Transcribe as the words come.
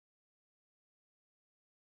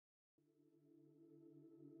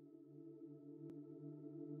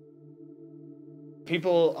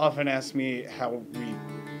people often ask me how we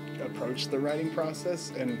approach the writing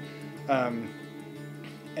process, and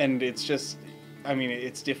it's just, I mean,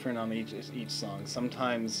 it's different on each song.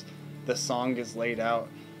 Sometimes the song is laid out.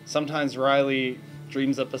 Sometimes Riley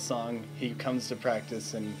dreams up a song. He comes to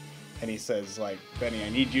practice and he says, like, Benny, I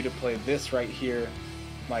need you to play this right here.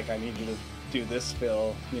 Mike, I need you to do this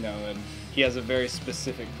fill, you know, and he has a very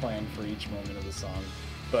specific plan for each moment of the song.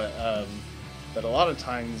 But a lot of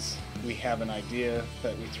times we have an idea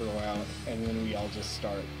that we throw out, and then we all just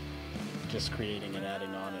start just creating and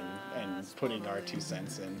adding on and putting our 2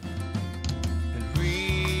 cents in. And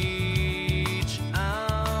reach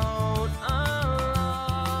out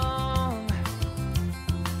along.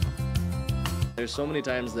 There's so many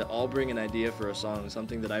times that I'll bring an idea for a song,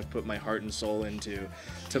 something that I've put my heart and soul into,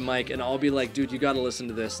 to Mike, and I'll be like, dude, you gotta listen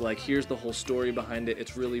to this. Like, here's the whole story behind it.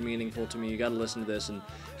 It's really meaningful to me. You gotta listen to this. And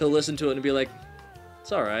he'll listen to it and be like,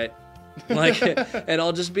 it's all right. Like, and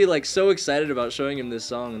I'll just be like so excited about showing him this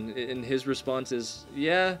song, and his response is,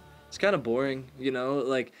 yeah, it's kind of boring, you know?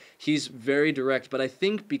 Like, he's very direct, but I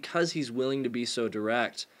think because he's willing to be so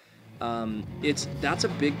direct, that's a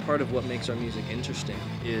big part of what makes our music interesting,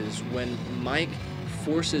 is when Mike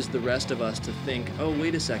forces the rest of us to think, oh,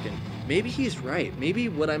 wait a second, maybe he's right. Maybe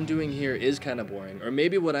what I'm doing here is kind of boring, or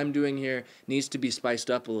maybe what I'm doing here needs to be spiced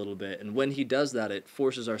up a little bit. And when he does that, it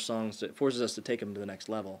forces us to take him to the next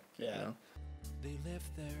level. Yeah. You know? They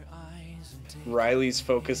lift their eyes and take Riley's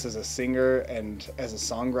focus as a singer and as a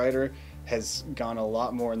songwriter has gone a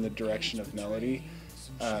lot more in the direction of melody.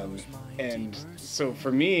 And so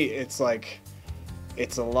for me, it's like,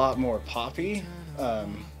 it's a lot more poppy.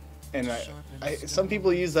 And some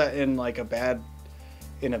people use that in like a bad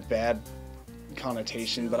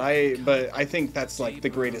connotation, but I think that's like the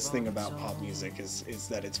greatest thing about pop music is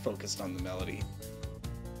that it's focused on the melody.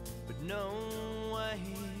 but no way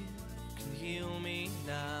can heal me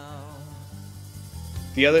now.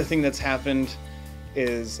 The other thing that's happened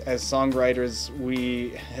is, as songwriters, we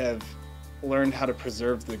have learned how to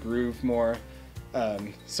preserve the groove more.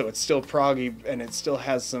 So it's still proggy and it still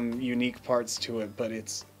has some unique parts to it,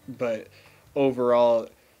 but overall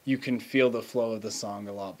you can feel the flow of the song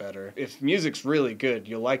a lot better. If music's really good,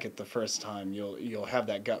 you'll like it the first time. You'll have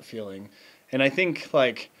that gut feeling. And I think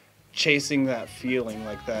like chasing that feeling,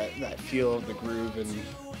 like that feel of the groove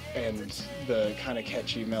and the kind of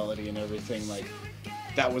catchy melody and everything, like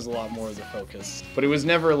that was a lot more of the focus. But it was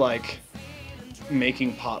never like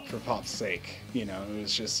making pop for pop's sake, you know. It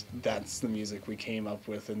was just, that's the music we came up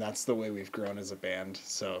with, and that's the way we've grown as a band.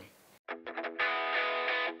 So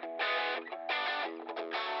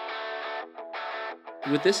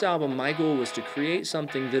with this album, my goal was to create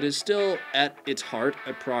something that is still at its heart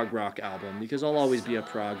a prog rock album, because I'll always be a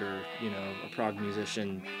progger, you know, a prog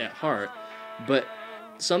musician at heart, but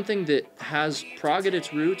something that has prog at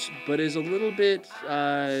its roots, but is a little bit,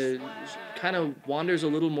 kind of wanders a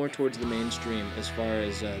little more towards the mainstream as far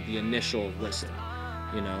as the initial listen,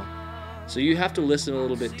 you know. So you have to listen a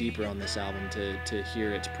little bit deeper on this album to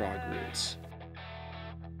hear its prog roots.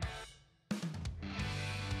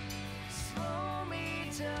 Slow me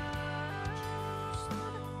down,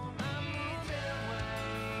 I'm moving away.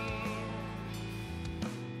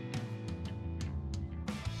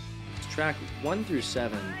 Track 1 through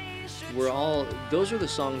 7 those are the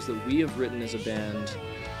songs that we have written as a band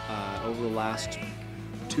over the last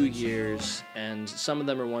 2 years, and some of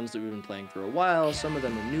them are ones that we've been playing for a while, some of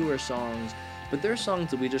them are newer songs, but they're songs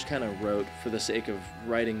that we just kind of wrote for the sake of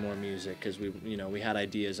writing more music, because we had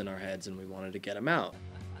ideas in our heads and we wanted to get them out.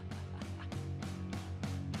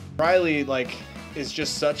 Riley, like, is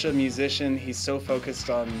just such a musician. He's so focused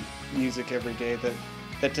on music every day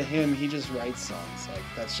that to him, he just writes songs. Like,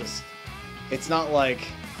 that's just, it's not like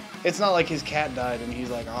his cat died and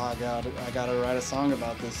he's like, oh, I gotta write a song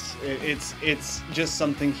about this. It's just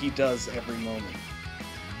something he does every moment.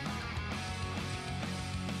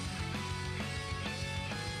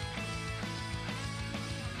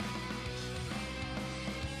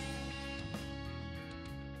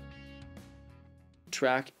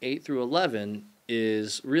 Track 8 through 11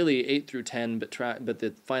 is really 8 through 10, but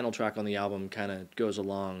the final track on the album kind of goes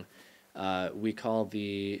along. We call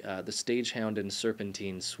the Stagehound and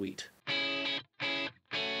Serpentine Suite.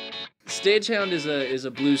 Stagehound is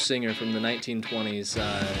a blues singer from the 1920s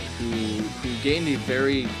who gained a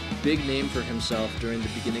very big name for himself during the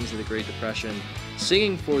beginnings of the Great Depression,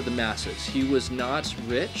 singing for the masses. He was not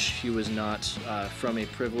rich. He was not from a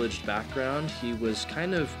privileged background. He was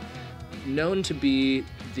kind of known to be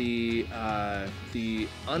the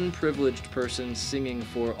unprivileged person singing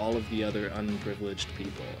for all of the other unprivileged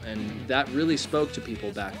people, and that really spoke to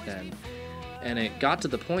people back then. And it got to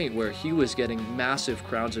the point where he was getting massive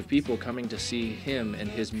crowds of people coming to see him and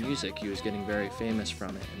his music. He was getting very famous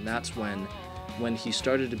from it. And that's when he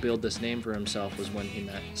started to build this name for himself, was when he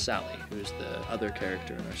met Sally, who's the other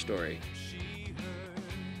character in our story.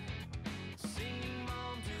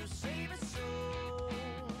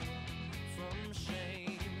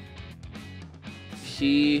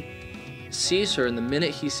 He sees her, and the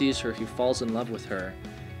minute he sees her, he falls in love with her.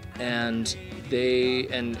 And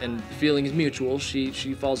and feeling is mutual. She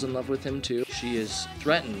falls in love with him too. She is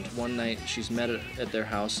threatened one night. She's met at their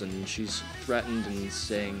house, and she's threatened and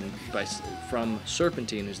saying from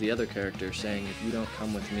Serpentine, who's the other character, saying, "If you don't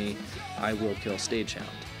come with me, I will kill Stagehound."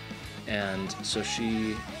 And so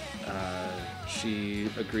she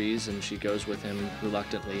agrees, and she goes with him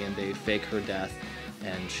reluctantly, and they fake her death,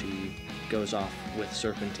 and she goes off with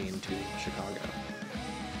Serpentine to Chicago.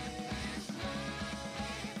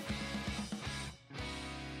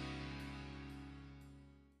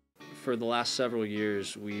 For the last several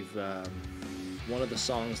years, we've one of the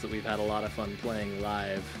songs that we've had a lot of fun playing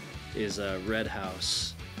live is Red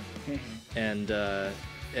House, and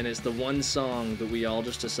it's the one song that we all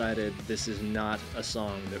just decided this is not a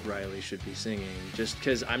song that Riley should be singing, just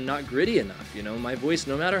because I'm not gritty enough. You know, my voice,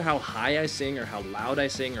 no matter how high I sing or how loud I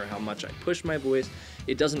sing or how much I push my voice,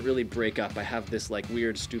 it doesn't really break up. I have this like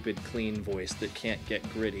weird, stupid, clean voice that can't get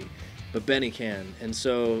gritty. But Benny can, and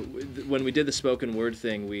so when we did the spoken word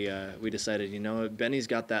thing, we decided, you know, Benny's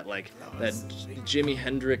got that like that Jimi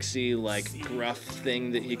Hendrix-y like gruff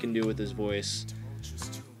thing that he can do with his voice.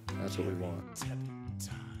 That's what we want.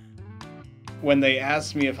 When they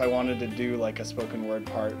asked me if I wanted to do like a spoken word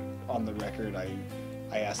part on the record, I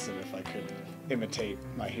asked them if I could imitate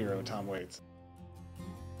my hero Tom Waits.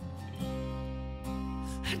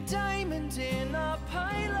 A diamond in a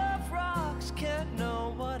pile of rocks, can't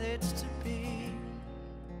know what it's to be.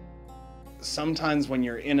 Sometimes when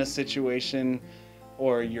you're in a situation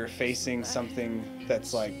or you're facing something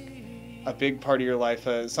that's like a big part of your life,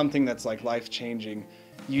 something that's like life-changing,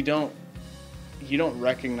 you don't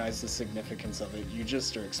recognize the significance of it. You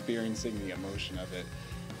just are experiencing the emotion of it.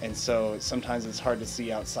 And so sometimes it's hard to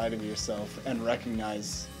see outside of yourself and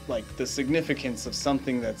recognize like the significance of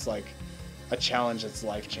something that's like a challenge that's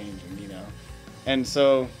life-changing, you know? And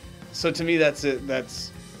so to me, that's it.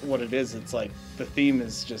 That's what it is. It's like the theme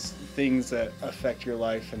is just things that affect your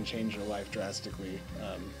life and change your life drastically.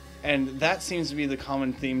 And that seems to be the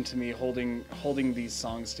common theme to me, holding these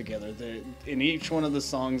songs together. In each one of the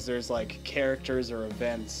songs, there's like characters or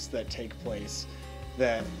events that take place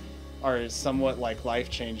that are somewhat like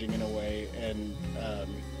life-changing in a way, and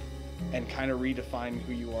kind of redefine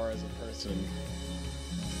who you are as a person.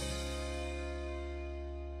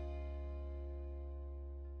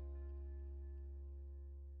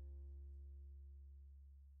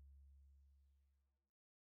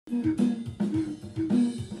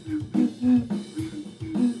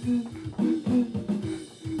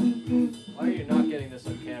 Why are you not getting this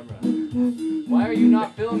on camera? Why are you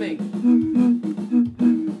not filming?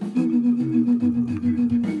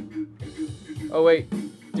 Oh wait,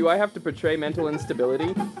 do I have to portray mental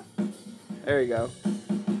instability? There you go.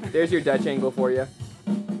 There's your Dutch angle for you.